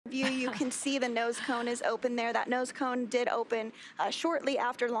View, you can see the nose cone is open there. That nose cone did open shortly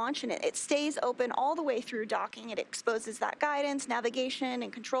after launch, and it stays open all the way through docking. It exposes that guidance, navigation,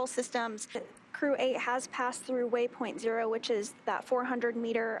 and control systems. Crew 8 has passed through waypoint 0, which is that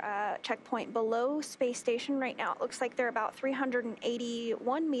 400-meter checkpoint below space station. Right now, it looks like they're about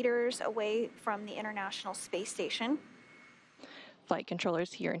 381 meters away from the International Space Station. Flight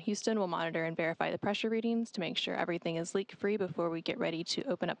controllers here in Houston will monitor and verify the pressure readings to make sure everything is leak-free before we get ready to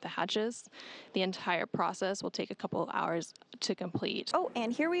open up the hatches. The entire process will take a couple of hours to complete. Oh,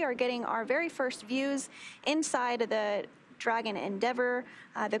 and here we are getting our very first views inside of the Dragon Endeavour.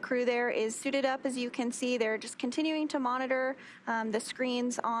 The crew there is suited up, as you can see. They're just continuing to monitor the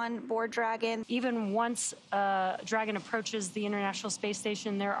screens on board Dragon. Even once Dragon approaches the International Space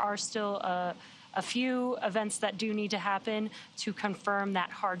Station, there are still a few events that do need to happen to confirm that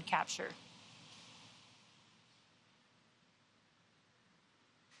hard capture.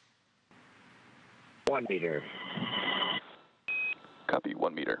 One meter. Copy,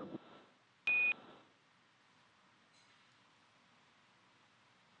 1 meter.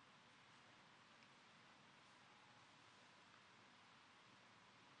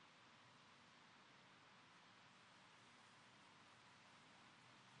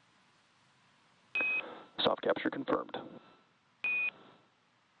 Soft capture confirmed.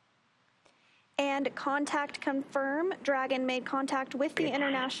 And contact confirmed. Dragon made contact with the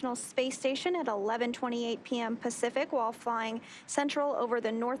International Space Station at 11:28 p.m. Pacific while flying central over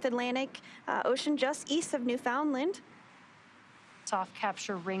the North Atlantic Ocean just east of Newfoundland. Soft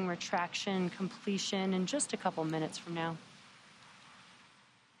capture ring retraction completion in just a couple minutes from now.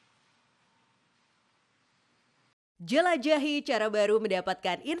 Jelajahi cara baru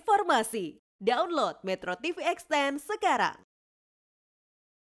mendapatkan informasi. Download MetroTV Extend sekarang.